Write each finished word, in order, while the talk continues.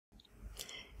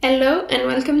Hello and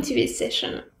welcome to this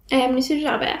session. I am Lucile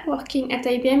Jerber, working at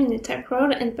IBM in a tech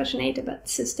role and passionate about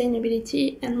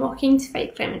sustainability and working to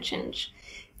fight climate change.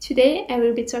 Today I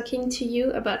will be talking to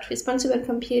you about responsible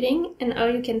computing and how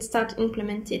you can start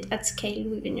implement it at scale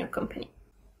within your company.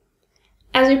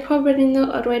 As you probably know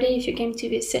already if you came to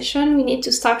this session, we need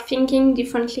to start thinking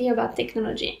differently about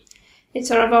technology. It's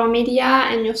all of our media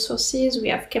and news sources. We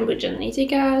have Cambridge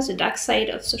Analytica, the dark side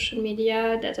of social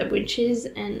media, data breaches,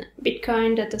 and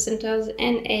Bitcoin, data centers,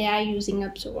 and AI using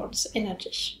up the world's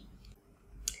energy.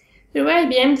 The way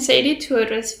IBM decided to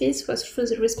address this was through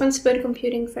the responsible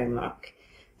computing framework.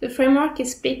 The framework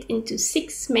is split into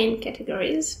 6 main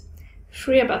categories,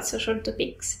 3 about social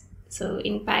topics, so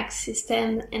impact,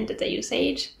 system, and data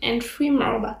usage, and 3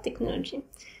 more about technology,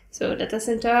 so data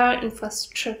center,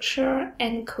 infrastructure,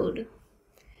 and code.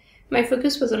 My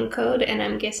focus was on code, and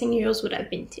I'm guessing yours would have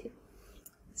been too.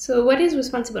 So what is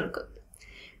responsible code?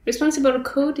 Responsible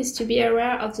code is to be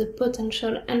aware of the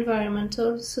potential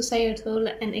environmental, societal,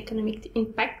 and economic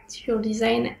impact your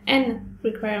design and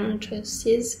requirement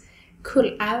choices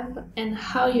could have and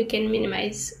how you can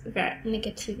minimize their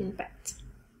negative impact.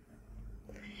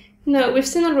 Now, we've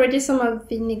seen already some of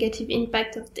the negative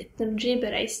impact of technology,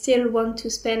 but I still want to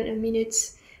spend a minute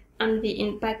on the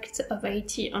impact of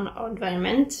IT on our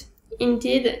environment.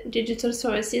 Indeed, digital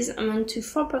services amount to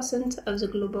 4% of the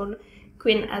global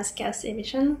greenhouse gas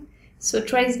emission, so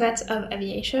twice that of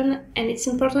aviation, and it's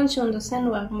important to understand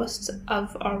where most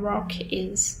of our work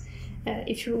is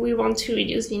if we want to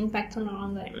reduce the impact on our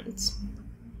environment.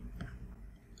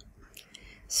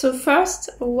 So first,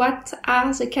 what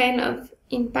are the kind of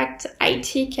impact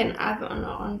IT can have on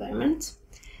our environment?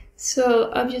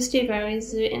 So obviously there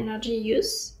is the energy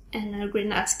use and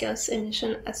greenhouse gas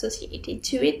emission associated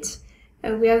to it.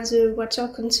 We have the water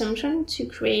consumption to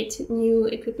create new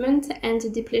equipment and the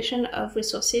depletion of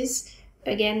resources,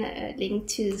 again linked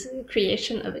to the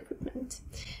creation of equipment.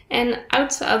 And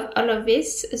out of all of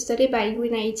this, a study by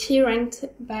Green IT ranked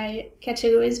by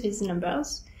categories these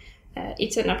numbers.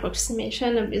 It's an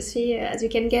approximation, obviously. As you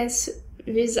can guess,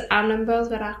 these are numbers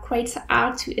that are quite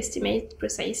hard to estimate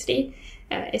precisely,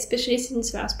 especially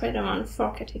since they are spread around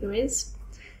 4 categories.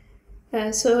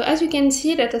 So as you can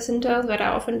see, data centers that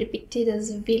are often depicted as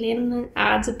a villain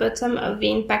are at the bottom of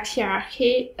the impact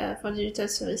hierarchy for digital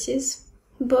services,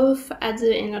 both at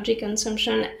the energy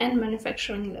consumption and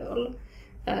manufacturing level.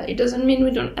 It doesn't mean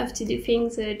we don't have to do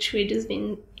things to reduce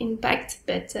the impact,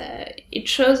 but it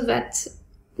shows that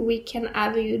we can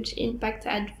have a huge impact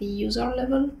at the user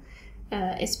level,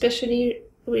 especially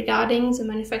regarding the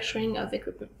manufacturing of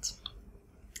equipment.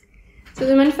 So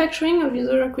the manufacturing of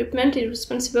user equipment is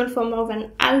responsible for more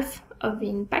than half of the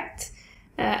impact.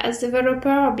 As developer,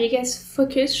 our biggest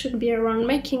focus should be around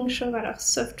making sure that our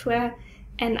software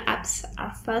and apps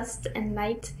are fast and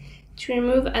light to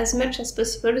remove as much as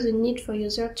possible the need for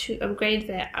users to upgrade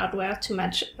their hardware to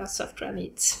match their software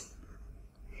needs.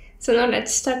 So now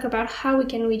let's talk about how we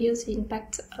can reduce the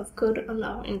impact of code on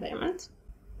our environment.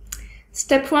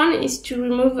 Step 1 is to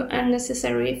remove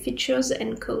unnecessary features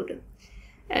and code.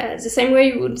 The same way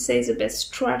you would say the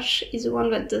best trash is the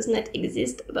one that does not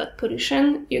exist about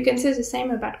pollution, you can say the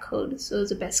same about code. So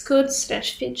the best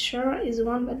code/feature is the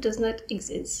one that does not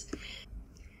exist.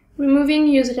 Removing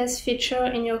useless feature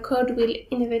in your code will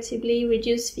inevitably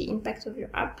reduce the impact of your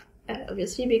app,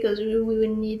 obviously, because we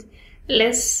will need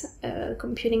less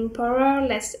computing power,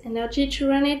 less energy to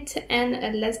run it,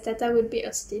 and less data will be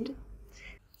hosted.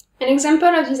 An example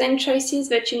of design choices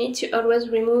that you need to always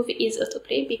remove is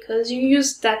autoplay, because you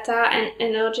use data and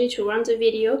energy to run the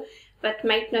video that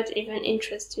might not even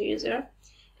interest the user.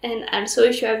 And also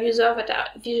if you have users that are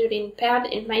visually impaired,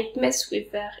 it might mess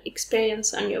with their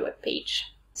experience on your web page.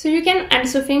 So you can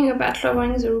also think about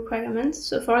lowering the requirements.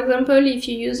 So for example, if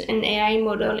you use an AI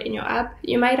model in your app,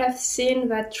 you might have seen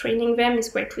that training them is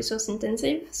quite resource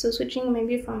intensive. So switching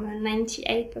maybe from a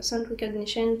 98%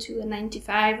 recognition to a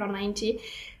 95 or 90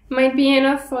 might be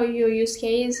enough for your use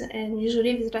case, and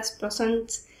usually the last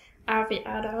percent are the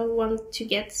harder one to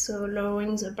get, so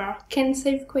lowering the bar can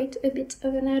save quite a bit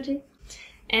of energy.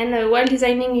 And while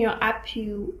designing your app,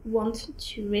 you want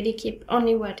to really keep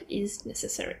only what is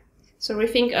necessary. So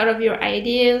rethink all of your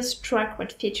ideas, track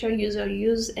what feature users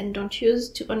use and don't use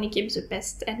to only keep the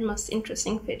best and most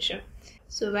interesting feature.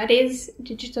 So that is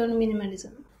digital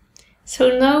minimalism.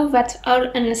 So now that all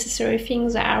unnecessary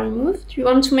things are removed, you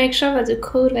want to make sure that the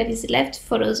code that is left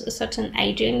follows a certain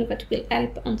hygiene that will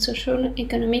help on social,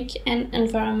 economic, and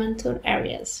environmental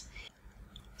areas.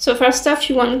 So first off,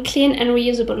 you want clean and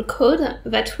reusable code.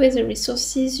 That way the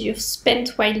resources you've spent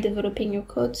while developing your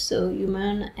code, so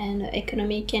human and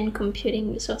economic and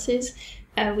computing resources,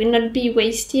 will not be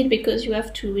wasted because you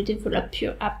have to redevelop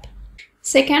your app.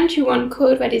 Second, you want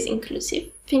code that is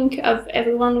inclusive. Think of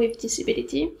everyone with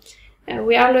disability.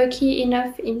 We are lucky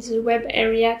enough in the web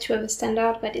area to have a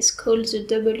standard that is called the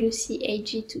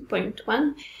WCAG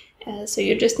 2.1. So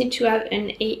you just need to have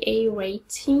an AA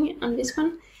rating on this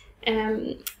one.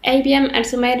 IBM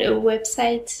also made a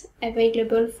website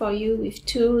available for you with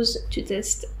tools to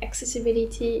test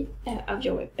accessibility of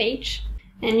your web page.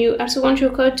 And you also want your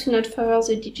code to not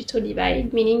further the digital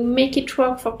divide, meaning make it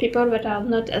work for people that are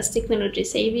not as technology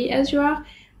savvy as you are,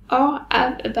 or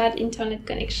have a bad internet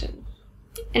connection.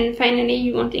 And finally,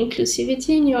 you want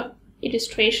inclusivity in your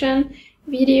illustration,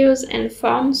 videos, and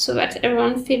forms so that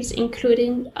everyone feels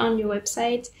included on your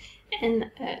website, and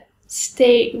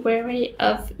stay wary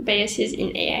of biases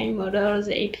in AI models,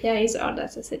 APIs, or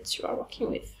datasets you are working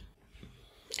with.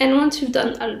 And once you've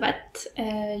done all that,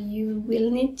 you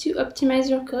will need to optimize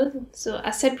your code. So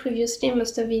as said previously,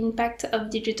 most of the impact of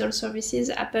digital services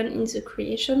happen in the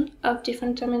creation of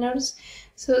different terminals.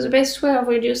 So the best way of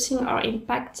reducing our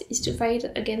impact is to fight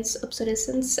against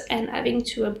obsolescence and having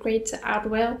to upgrade the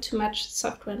hardware to match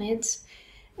software needs.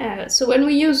 So when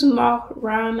we use more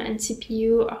RAM and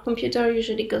CPU, our computer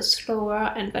usually goes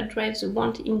slower, and that drives the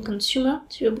want in consumer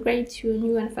to upgrade to a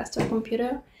new and faster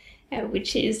computer.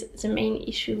 Which is the main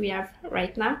issue we have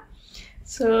right now.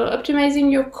 So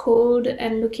optimizing your code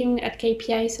and looking at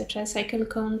KPIs such as cycle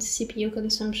count, CPU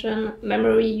consumption,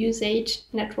 memory usage,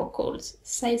 network calls,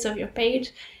 size of your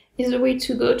page is the way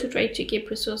to go to try to keep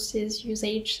resources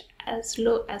usage as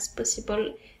low as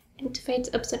possible and to fight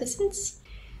obsolescence.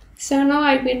 So now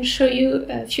I will show you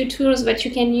a few tools that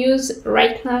you can use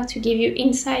right now to give you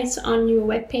insights on your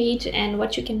web page and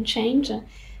what you can change.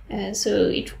 So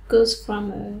it goes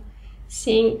from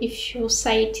seeing if your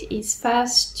site is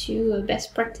fast to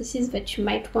best practices that you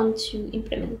might want to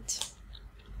implement.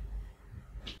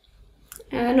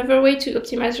 Another way to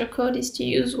optimize your code is to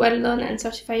use well-known and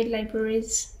certified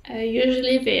libraries.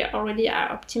 Usually they already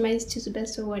are optimized to the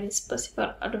best of what is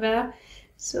possible out there,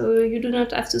 so you do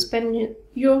not have to spend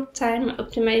your time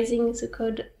optimizing the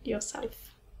code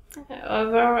yourself.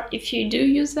 However, if you do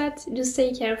use that, just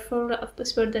stay careful of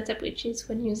possible data breaches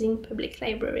when using public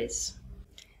libraries.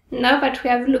 Now that we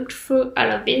have looked through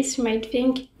all of this, you might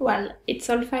think, well, it's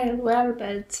all fine and well,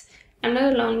 but I'm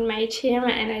not alone in my team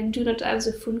and I do not have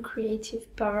the full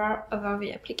creative power over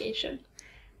the application.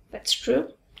 That's true,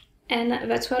 and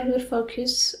that's what we'll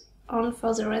focus on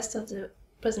for the rest of the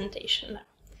presentation.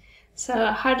 So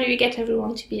how do you get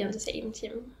everyone to be on the same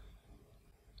team?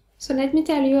 So let me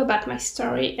tell you about my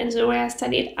story and the way I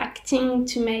started acting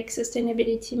to make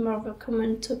sustainability more of a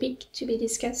common topic to be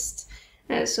discussed.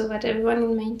 So that everyone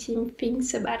in my team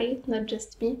thinks about it, not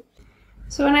just me.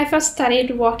 So when I first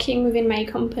started working within my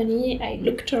company, I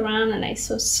looked around and I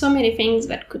saw so many things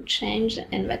that could change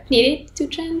and that needed to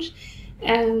change,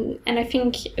 and I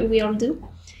think we all do.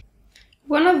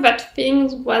 One of that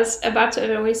things was about a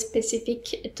very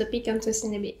specific topic on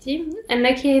sustainability, and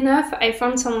luckily enough, I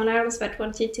found someone else that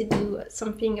wanted to do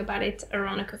something about it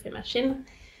around a coffee machine.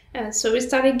 So we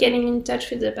started getting in touch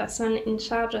with the person in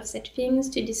charge of such things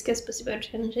to discuss possible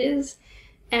changes,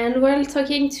 and while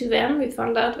talking to them we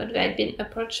found out that they had been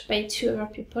approached by 2 other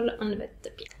people on that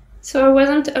topic. So I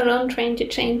wasn't alone trying to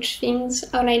change things.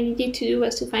 All I needed to do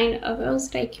was to find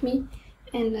others like me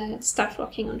and start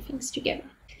working on things together.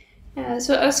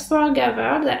 So us 4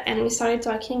 gathered and we started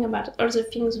talking about all the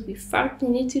things we thought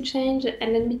needed to change,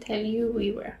 and let me tell you,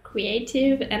 we were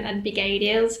creative and had big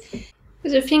ideas.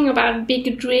 The thing about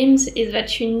big dreams is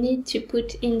that you need to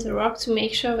put in the work to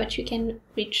make sure that you can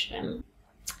reach them.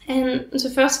 And the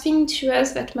first thing to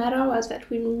us that mattered was that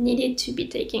we needed to be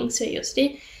taken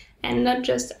seriously and not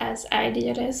just as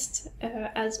idealists,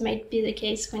 as might be the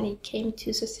case when it came to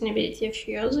sustainability a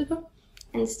few years ago,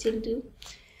 and still do.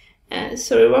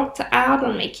 So we worked hard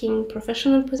on making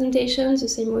professional presentations the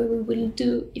same way we will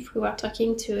do if we were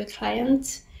talking to a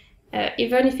client.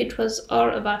 Even if it was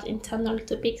all about internal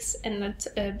topics and not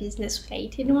a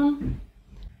business-related one.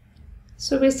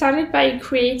 So we started by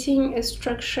creating a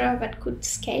structure that could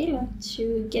scale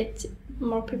to get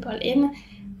more people in,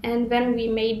 and then we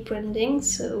made branding.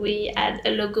 So we had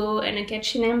a logo and a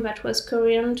catchy name that was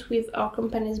coherent with our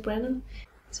company's brand.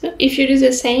 So if you do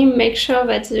the same, make sure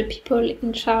that the people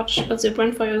in charge of the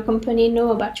brand for your company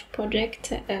know about your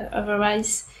project,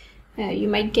 otherwise you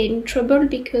might get in trouble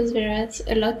because there is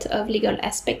a lot of legal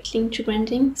aspect linked to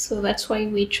branding, so that's why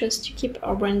we chose to keep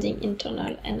our branding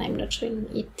internal, and I'm not showing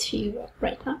it to you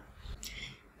right now.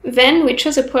 Then we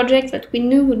chose a project that we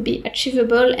knew would be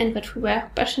achievable and that we were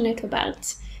passionate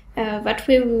about. That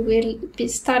way we will be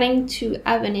starting to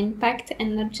have an impact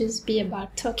and not just be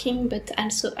about talking, but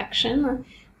also action.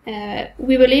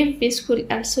 We believe this will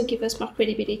also give us more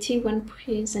credibility when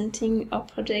presenting our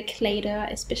project later,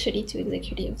 especially to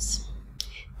executives.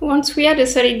 Once we had a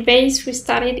solid base, we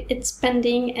started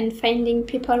expanding and finding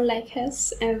people like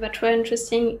us that were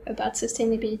interested about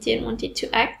sustainability and wanted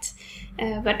to act.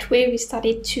 That way we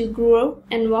started to grow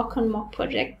and work on more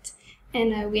projects,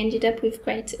 and we ended up with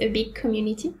quite a big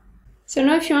community. So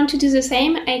now if you want to do the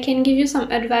same, I can give you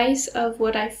some advice of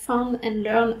what I found and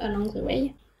learned along the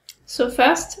way. So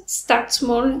first, start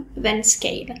small, then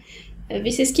scale.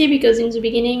 This is key because in the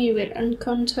beginning you will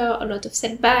encounter a lot of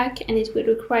setback and it will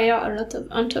require a lot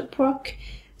of on-top work.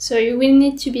 So you will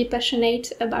need to be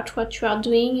passionate about what you are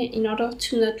doing in order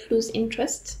to not lose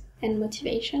interest and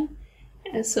motivation.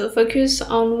 So focus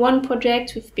on one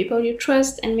project with people you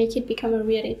trust and make it become a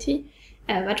reality.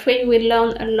 That way you will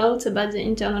learn a lot about the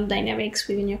internal dynamics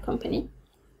within your company.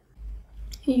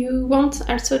 You want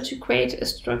also to create a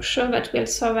structure that will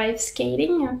survive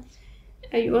scaling.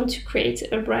 You want to create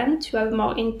a brand to have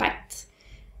more impact.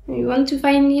 You want to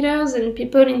find leaders and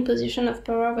people in position of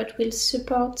power that will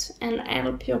support and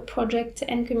help your project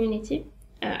and community.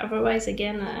 Otherwise,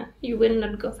 again, you will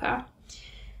not go far.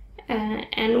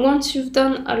 And once you've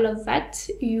done all of that,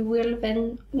 you will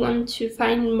then want to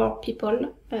find more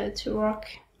people to work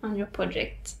on your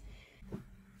project.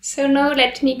 So now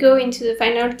let me go into the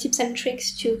final tips and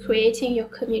tricks to creating your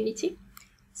community.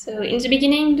 So in the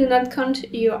beginning, do not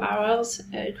count your hours.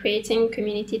 Creating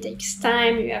community takes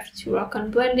time. You have to work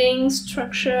on branding,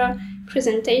 structure,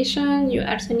 presentation. You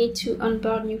also need to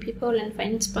onboard new people and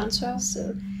find sponsors.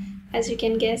 So as you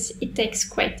can guess, it takes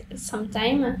quite some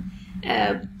time.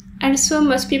 Also,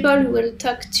 most people you will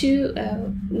talk to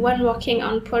when working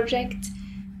on project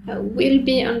will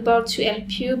be on board to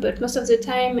help you, but most of the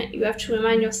time you have to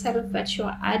remind yourself that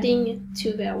you're adding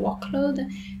to their workload.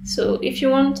 So if you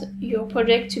want your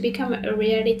project to become a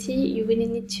reality, you really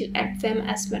need to help them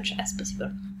as much as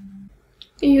possible.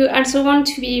 You also want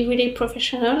to be really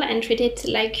professional and treat it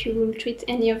like you will treat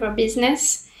any other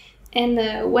business.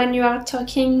 And when you are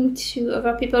talking to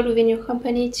other people within your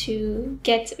company to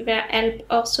get their help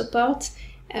or support,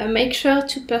 make sure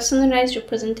to personalize your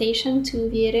presentation to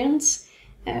the audience.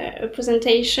 A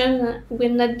presentation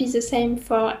will not be the same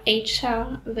for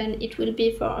HR than it will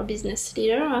be for a business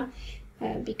leader,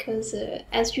 because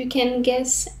as you can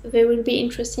guess, they will be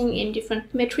interested in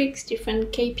different metrics,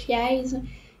 different KPIs,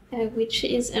 which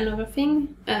is another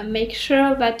thing. Make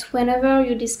sure that whenever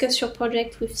you discuss your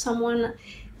project with someone,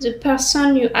 the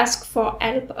person you ask for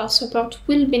help or support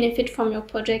will benefit from your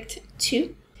project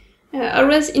too.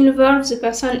 Always involve the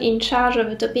person in charge of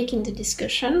a topic in the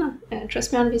discussion.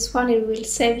 Trust me on this one, it will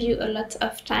save you a lot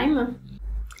of time.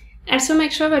 Also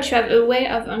make sure that you have a way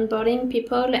of onboarding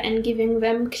people and giving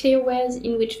them clear ways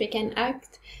in which they can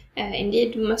act.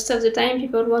 Indeed, most of the time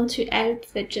people want to help,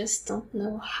 they just don't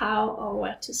know how or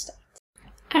where to start.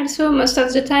 Also, most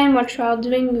of the time what you are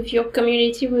doing with your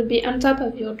community will be on top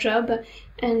of your job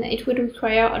and it will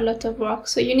require a lot of work.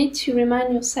 So you need to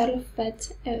remind yourself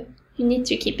that you need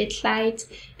to keep it light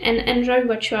and enjoy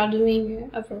what you are doing,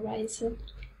 otherwise you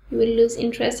will lose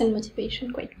interest and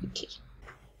motivation quite quickly.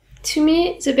 To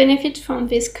me, the benefits from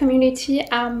this community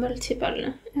are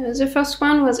multiple. The first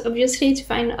one was obviously to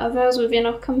find others within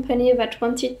our company that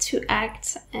wanted to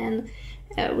act, and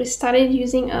we started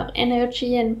using our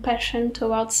energy and passion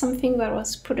towards something that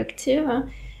was productive.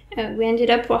 We ended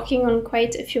up working on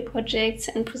quite a few projects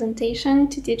and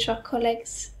presentations to teach our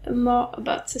colleagues more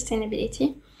about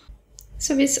sustainability.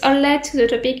 So this all led to the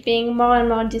topic being more and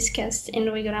more discussed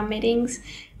in regular meetings,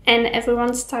 and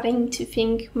everyone starting to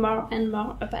think more and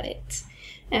more about it.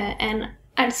 And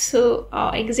also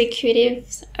our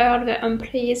executives heard the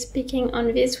employees speaking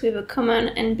on this with a common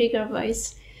and bigger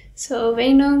voice. So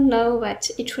they know now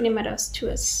that it really matters to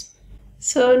us.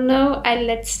 So now I'll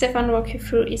let Stephane walk you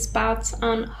through his part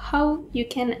on how you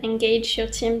can engage your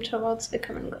team towards a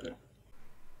common goal.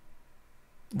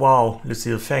 Wow,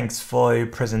 Lucile, thanks for your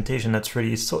presentation. That's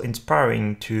really so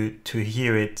inspiring to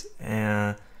hear it.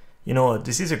 You know,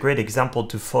 this is a great example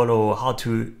to follow how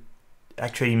to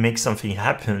actually make something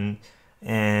happen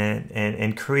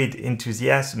and create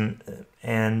enthusiasm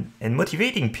and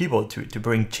motivating people to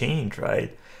bring change,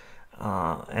 right?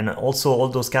 And also all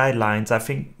those guidelines, I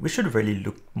think we should really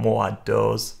look more at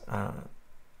those.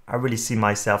 I really see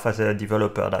myself as a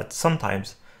developer that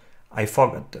sometimes I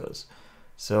forgot those.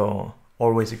 So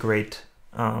always a great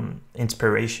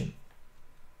inspiration.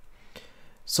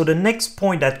 So the next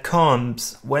point that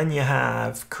comes when you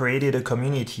have created a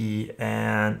community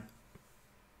and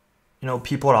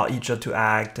people are eager to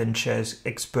act and share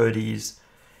expertise.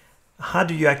 How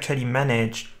do you actually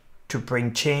manage to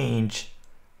bring change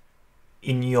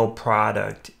in your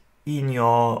product, in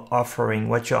your offering,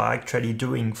 what you're actually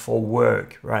doing for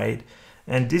work, right?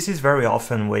 And this is very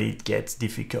often where it gets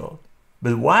difficult.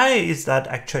 But why is that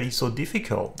actually so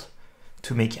difficult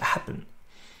to make it happen?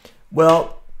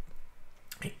 Well,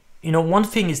 one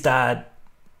thing is that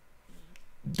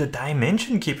the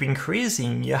dimension keep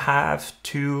increasing. You have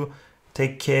to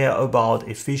take care about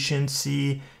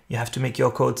efficiency. You have to make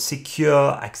your code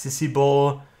secure,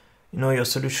 accessible. Your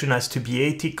solution has to be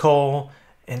ethical,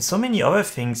 and so many other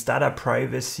things, data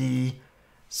privacy.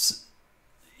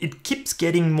 It keeps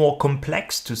getting more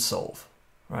complex to solve,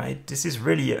 right? This is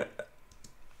really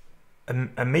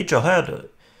a major hurdle.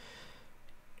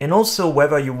 And also,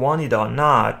 whether you want it or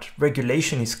not,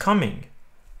 regulation is coming.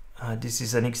 This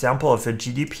is an example of a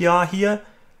GDPR here,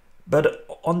 but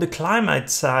on the climate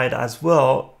side as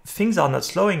well, things are not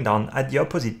slowing down. At the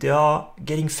opposite, they are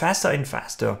getting faster and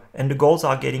faster, and the goals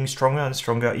are getting stronger and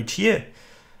stronger each year.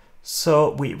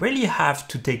 So we really have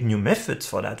to take new methods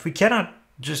for that. We cannot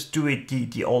just do it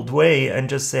the old way and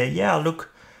just say, yeah,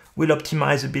 look, we'll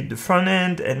optimize a bit the front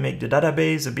end and make the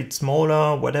database a bit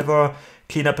smaller, whatever,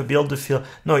 clean up a bit the field.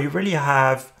 No, you really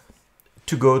have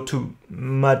to go to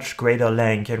much greater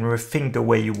length and rethink the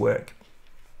way you work.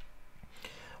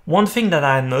 One thing that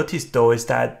I noticed though is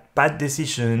that bad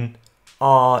decisions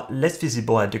are less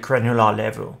visible at the granular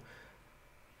level.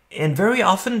 And very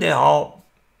often they are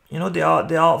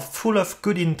full of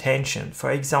good intention.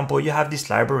 For example, you have this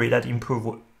library that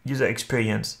improves user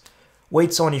experience.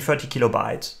 Weight's only 30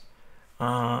 kilobytes.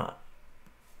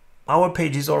 Our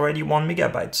page is already 1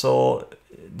 megabyte, so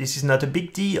this is not a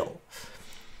big deal.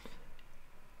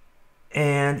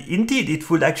 And indeed, it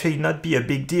would actually not be a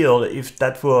big deal if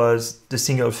that was the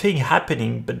single thing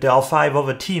happening, but there are 5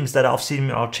 other teams that have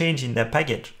similar change in their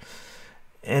package.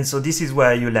 And so this is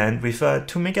where you land with a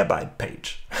 2 megabyte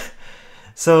page.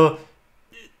 So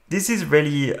this is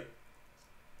really,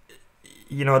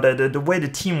 the way the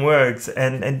team works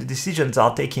and the decisions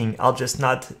are taking are just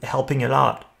not helping a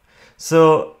lot.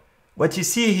 So what you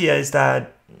see here is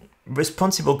that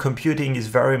responsible computing is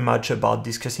very much about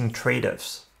discussing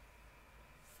trade-offs.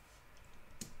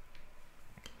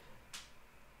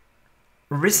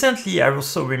 Recently, I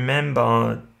also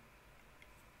remember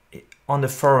on the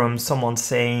forum someone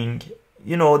saying,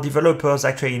 developers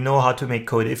actually know how to make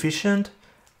code efficient.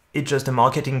 It's just the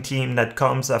marketing team that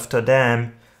comes after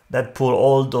them that pull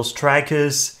all those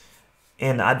trackers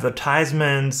and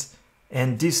advertisements,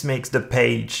 and this makes the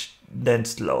page then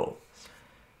slow.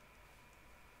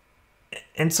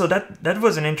 And so that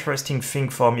was an interesting thing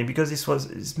for me, because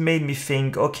it made me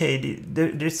think, okay,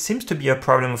 there seems to be a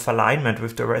problem of alignment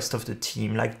with the rest of the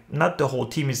team. Like, not the whole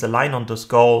team is aligned on those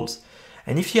goals.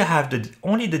 And if you have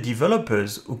only the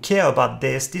developers who care about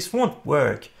this won't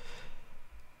work.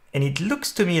 And it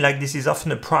looks to me like this is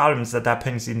often a problem that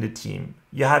happens in the team.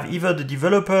 You have either the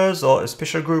developers or a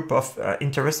special group of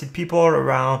interested people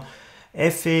around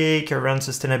ethics, around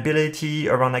sustainability,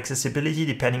 around accessibility,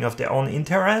 depending on their own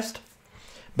interest.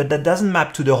 But that doesn't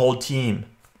map to the whole team.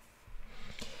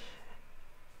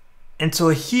 And so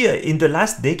here, in the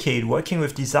last decade, working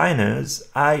with designers,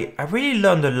 I really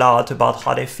learned a lot about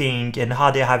how they think and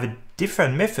how they have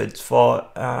different methods for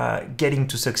getting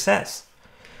to success.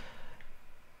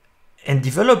 And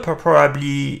developers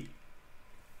probably,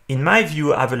 in my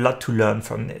view, have a lot to learn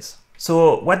from this.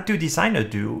 So what do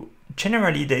designers do?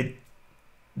 Generally, they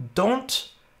don't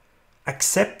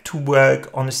accept to work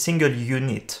on a single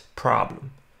unit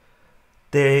problem.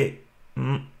 They,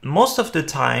 most of the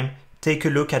time, take a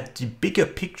look at the bigger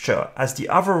picture as the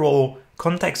overall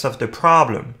context of the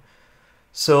problem.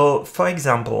 So, for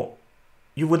example,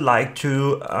 you would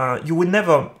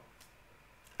never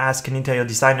ask an interior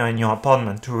designer in your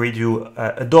apartment to redo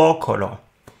a door color.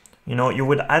 You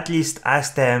would at least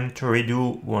ask them to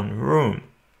redo one room.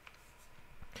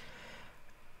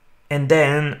 And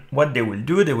then what they will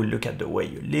do, they will look at the way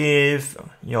you live,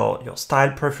 your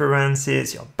style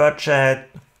preferences, your budget,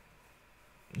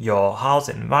 your house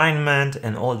environment,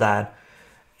 and all that,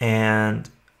 and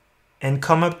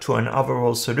come up to an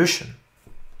overall solution.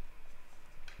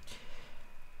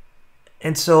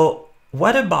 And so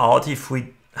what about if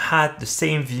we had the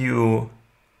same view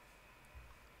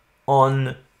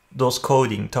on those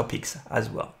coding topics as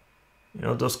well?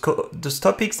 Those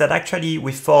topics that actually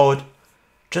we thought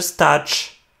just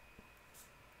touch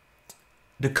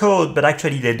the code, but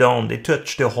actually they don't. They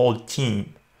touch the whole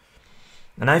team.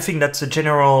 And I think that's a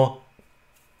general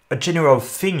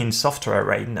thing in software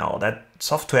right now, that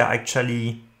software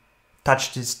actually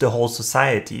touches the whole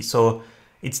society. So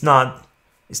It's not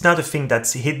a thing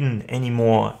that's hidden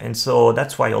anymore. And so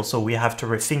that's why also we have to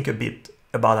rethink a bit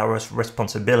about our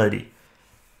responsibility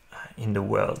in the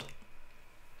world.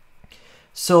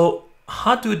 So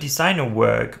how do designers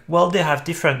work? Well, they have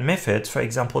different methods. For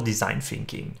example, design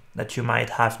thinking that you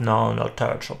might have known or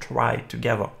touched or tried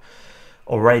together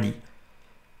already.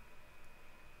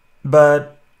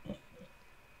 But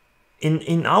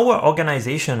in our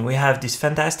organization, we have this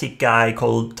fantastic guy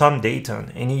called Tom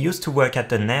Dayton, and he used to work at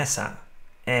the NASA.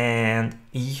 And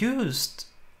he used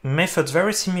methods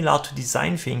very similar to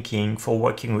design thinking for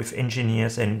working with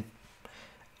engineers and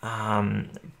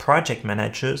project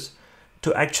managers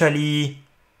to actually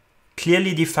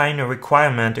clearly define a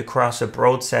requirement across a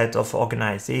broad set of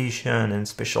organization and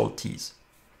specialties.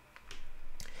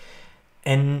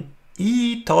 And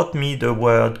he taught me the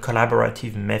word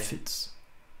collaborative methods.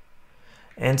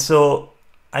 And so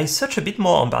I searched a bit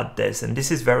more about this, and this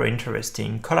is very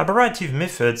interesting. Collaborative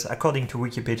methods, according to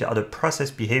Wikipedia, are the process,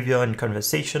 behavior, and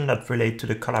conversation that relate to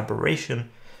the collaboration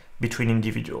between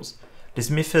individuals. This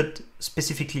method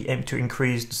specifically aims to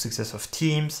increase the success of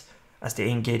teams as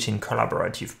they engage in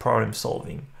collaborative problem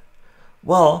solving.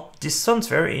 Well, this sounds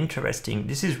very interesting.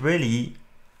 This is really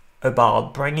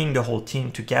about bringing the whole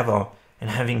team together and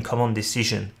having common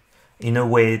decision in a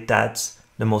way that's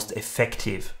the most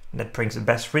effective, that brings the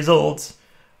best results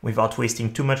without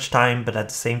wasting too much time, but at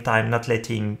the same time not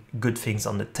letting good things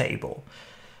on the table.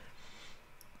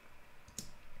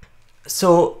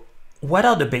 So what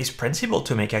are the base principles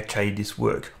to make actually this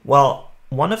work? Well,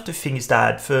 one of the things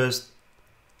that first,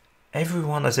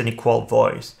 everyone has an equal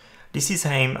voice. This is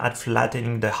aimed at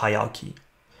flattening the hierarchy.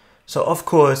 So of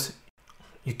course,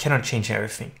 you cannot change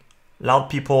everything.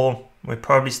 Loud people will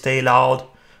probably stay loud.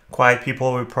 Quiet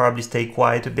people will probably stay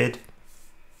quiet a bit.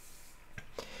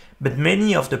 But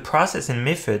many of the process and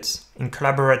methods in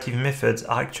collaborative methods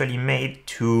are actually made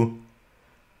to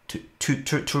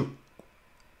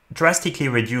drastically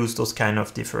reduce those kind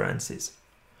of differences.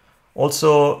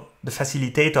 Also, the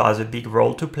facilitator has a big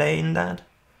role to play in that,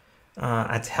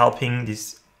 at helping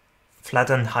this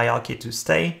flattened hierarchy to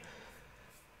stay.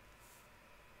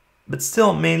 But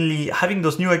still, mainly having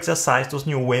those new exercises, those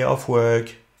new way of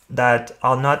work that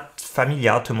are not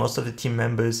familiar to most of the team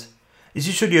members is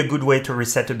usually a good way to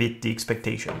reset a bit the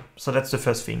expectation. So that's the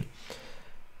first thing.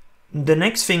 The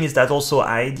next thing is that also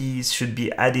IDs should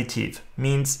be additive.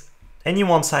 Means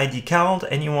anyone's ID count,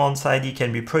 anyone's ID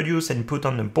can be produced and put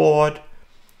on the board.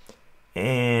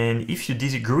 And if you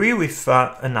disagree with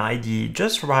an ID,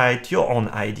 just write your own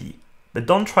ID. But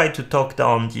don't try to talk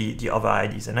down the other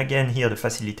IDs. And again, here the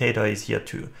facilitator is here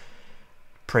to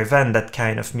prevent that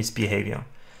kind of misbehavior.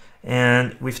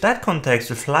 And with that context,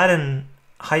 the flattened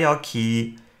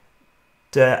hierarchy,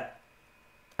 the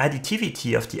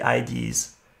additivity of the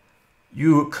IDs,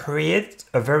 you create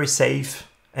a very safe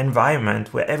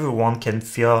environment where everyone can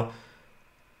feel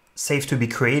safe to be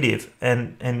creative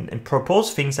and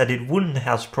propose things that it wouldn't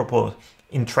have proposed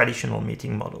in traditional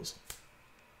meeting models.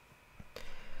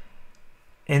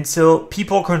 And so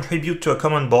people contribute to a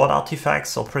common board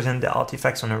artifacts or present their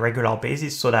artifacts on a regular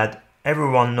basis so that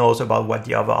everyone knows about what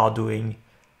the other are doing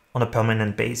on a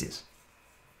permanent basis.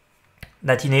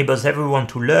 That enables everyone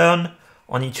to learn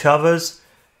on each other's,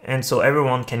 and so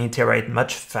everyone can iterate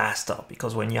much faster,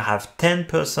 because when you have 10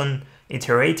 persons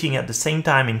iterating at the same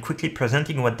time and quickly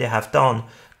presenting what they have done,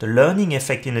 the learning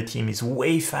effect in the team is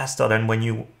way faster than when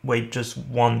you wait just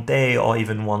one day or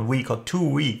even 1 week or 2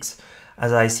 weeks,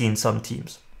 as I see in some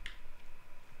teams.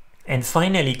 And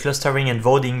finally, clustering and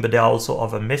voting, but there are also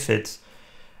other methods,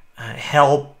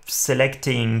 help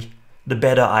selecting the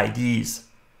better IDs.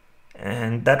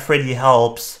 And that really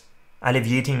helps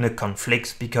alleviating the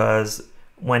conflicts, because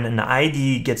when an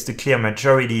ID gets the clear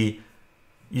majority,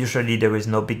 usually there is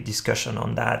no big discussion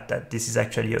on that this is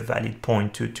actually a valid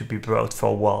point to be brought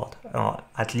forward, or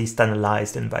at least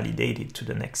analyzed and validated to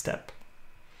the next step.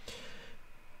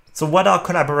 So what are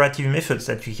collaborative methods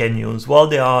that we can use? Well,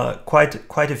 there are quite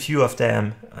a few of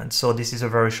them, and so this is a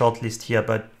very short list here,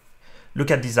 but look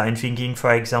at design thinking,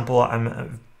 for example.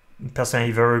 I'm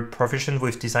personally very proficient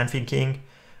with design thinking,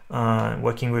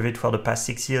 working with it for the past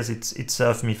 6 years. It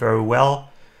served me very well,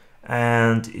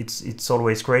 and it's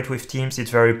always great with teams.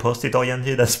 It's very post-it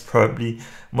oriented, as probably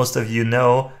most of you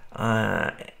know,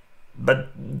 but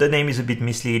the name is a bit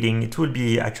misleading. It would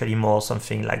be actually more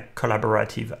something like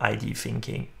collaborative ID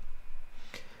thinking.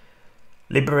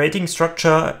 Liberating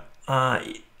structure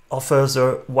offers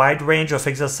a wide range of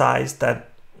exercise that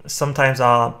sometimes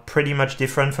are pretty much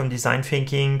different from design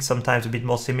thinking, sometimes a bit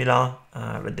more similar,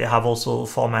 but they have also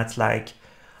formats like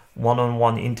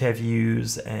one-on-one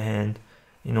interviews and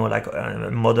you know, like a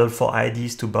model for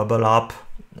ideas to bubble up,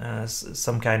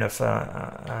 some kind of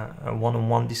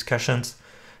one-on-one discussions.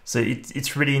 So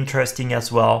it's really interesting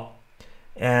as well.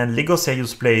 And Lego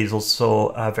Serious Play is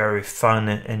also very fun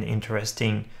and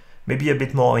interesting, maybe a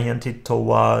bit more oriented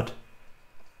toward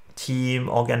team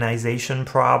organization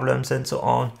problems and so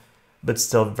on, but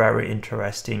still very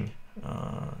interesting.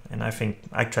 And I think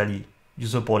actually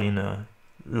usable in a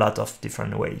lot of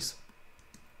different ways.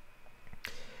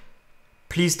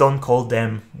 Please don't call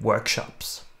them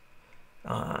workshops.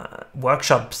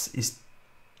 Workshops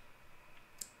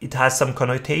it has some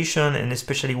connotation, and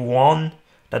especially one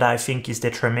that I think is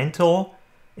detrimental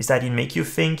is that it makes you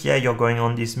think, yeah, you're going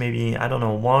on this maybe, I don't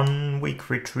know, 1 week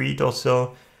retreat or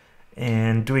so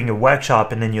and doing a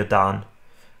workshop and then you're done.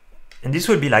 And this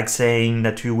would be like saying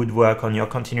that you would work on your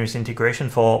continuous integration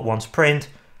for 1 sprint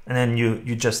and then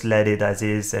you just let it as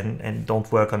is and don't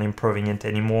work on improving it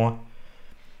anymore.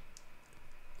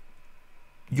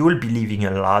 You will be leaving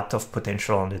a lot of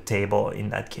potential on the table in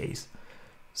that case.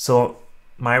 So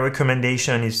my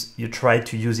recommendation is you try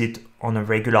to use it on a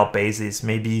regular basis,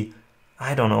 maybe,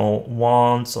 I don't know,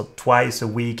 once or twice a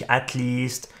week at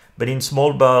least, but in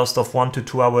small bursts of 1 to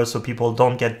 2 hours so people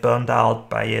don't get burned out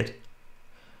by it.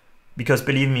 Because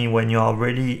believe me, when you are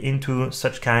really into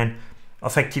such kind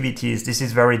of activities, this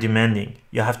is very demanding.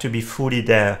 You have to be fully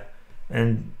there.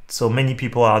 And so many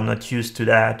people are not used to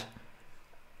that.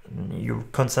 You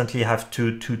constantly have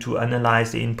to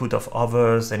analyze the input of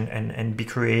others and be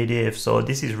creative. So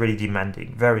this is really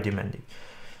demanding, very demanding.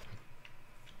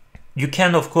 You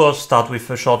can, of course, start with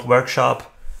a short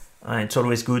workshop. It's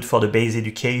always good for the base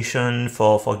education,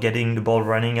 for getting the ball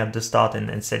running at the start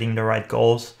and setting the right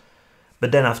goals.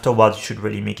 But then afterwards, you should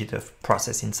really make it a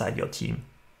process inside your team.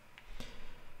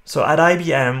 So at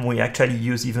IBM, we actually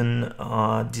use even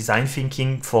design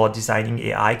thinking for designing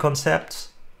AI concepts.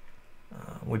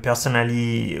 We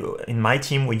personally, in my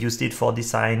team, we used it for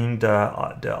designing the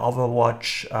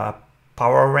Overwatch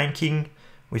power ranking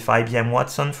with IBM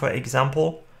Watson, for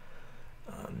example.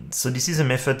 So this is a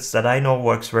method that I know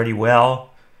works really well.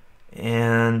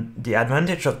 And the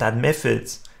advantage of that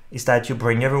method is that you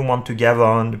bring everyone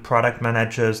together, the product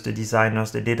managers, the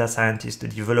designers, the data scientists, the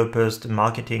developers, the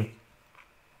marketing.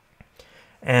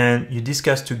 And you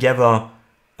discuss together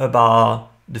about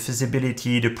the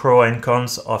feasibility, the pros and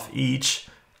cons of each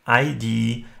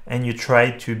idea, and you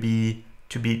try to be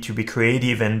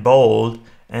creative and bold,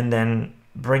 and then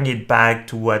bring it back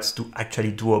to what's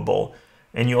actually doable.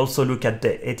 And you also look at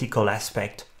the ethical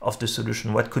aspect of the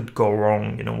solution. What could go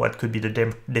wrong? You know, what could be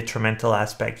the detrimental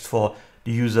aspects for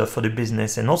the user, for the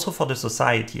business, and also for the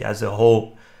society as a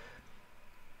whole.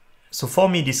 So for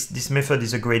me, this method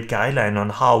is a great guideline on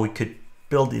how we could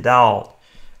build it out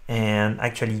and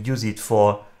actually use it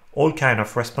for all kind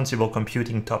of responsible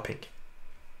computing topic.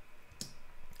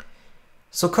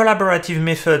 So collaborative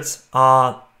methods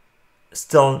are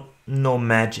still no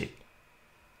magic.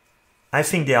 I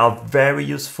think they are very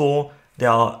useful. They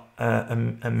are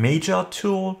a major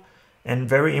tool and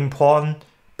very important,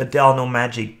 but they are no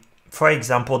magic. For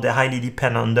example, they highly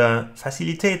depend on the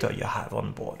facilitator you have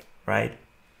on board, right?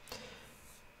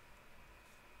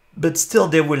 But still,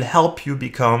 they will help you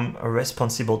become a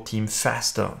responsible team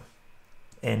faster.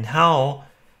 And how?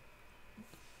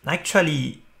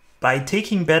 Actually, by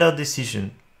taking better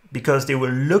decisions, because they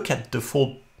will look at the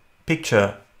full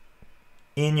picture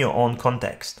in your own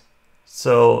context.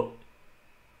 So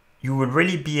you will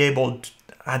really be able to,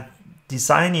 at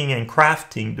designing and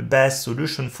crafting the best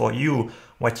solution for you,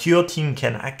 what your team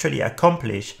can actually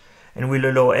accomplish, and will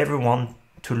allow everyone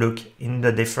to look in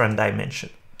the different dimension.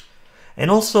 And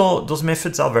also, those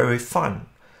methods are very fun.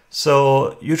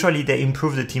 So usually they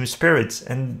improve the team spirits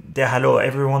and they allow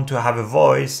everyone to have a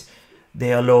voice.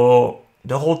 They allow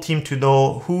the whole team to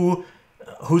know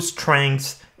whose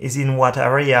strength is in what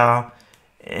area,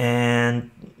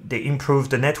 and they improve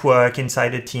the network inside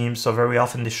the team. So very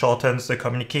often they shorten the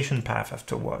communication path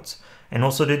afterwards, and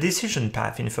also the decision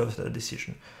path in further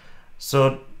decision.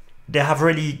 So they have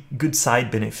really good side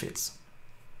benefits.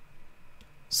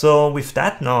 So with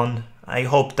that known, I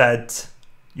hope that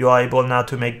you are able now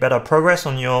to make better progress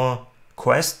on your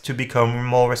quest to become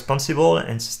more responsible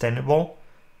and sustainable.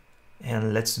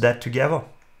 And let's do that together.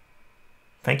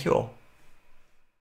 Thank you all.